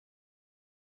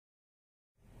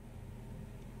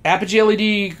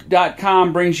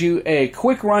ApogeeLED.com brings you a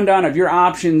quick rundown of your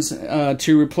options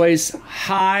to replace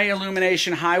high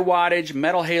illumination, high wattage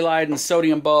metal halide and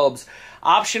sodium bulbs.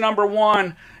 Option number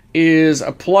one is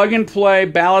a plug-and-play,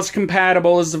 ballast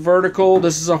compatible. This is a vertical.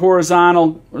 This is a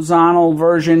horizontal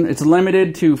version. It's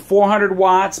limited to 400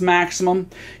 watts maximum.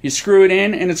 You screw it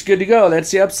in and it's good to go. That's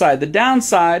the upside. The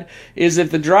downside is if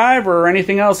the driver or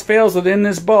anything else fails within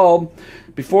this bulb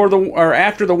before the or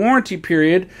after the warranty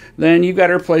period, then you've got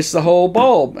to replace the whole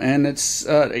bulb, and it's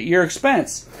at your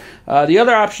expense. The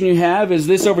other option you have is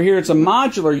this over here. It's a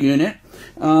modular unit.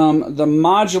 The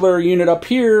modular unit up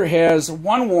here has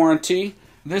one warranty.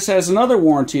 This has another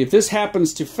warranty. If this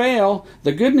happens to fail,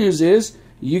 the good news is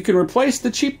you can replace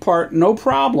the cheap part, no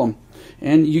problem.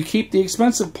 And you keep the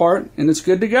expensive part, and it's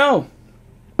good to go.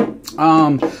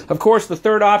 Of course, the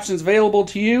third option available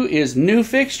to you is new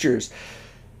fixtures.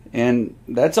 And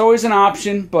that's always an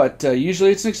option, but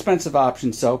usually it's an expensive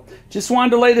option. So just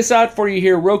wanted to lay this out for you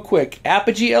here real quick.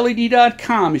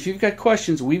 ApogeeLED.com. If you've got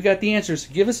questions, we've got the answers.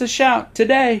 Give us a shout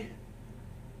today.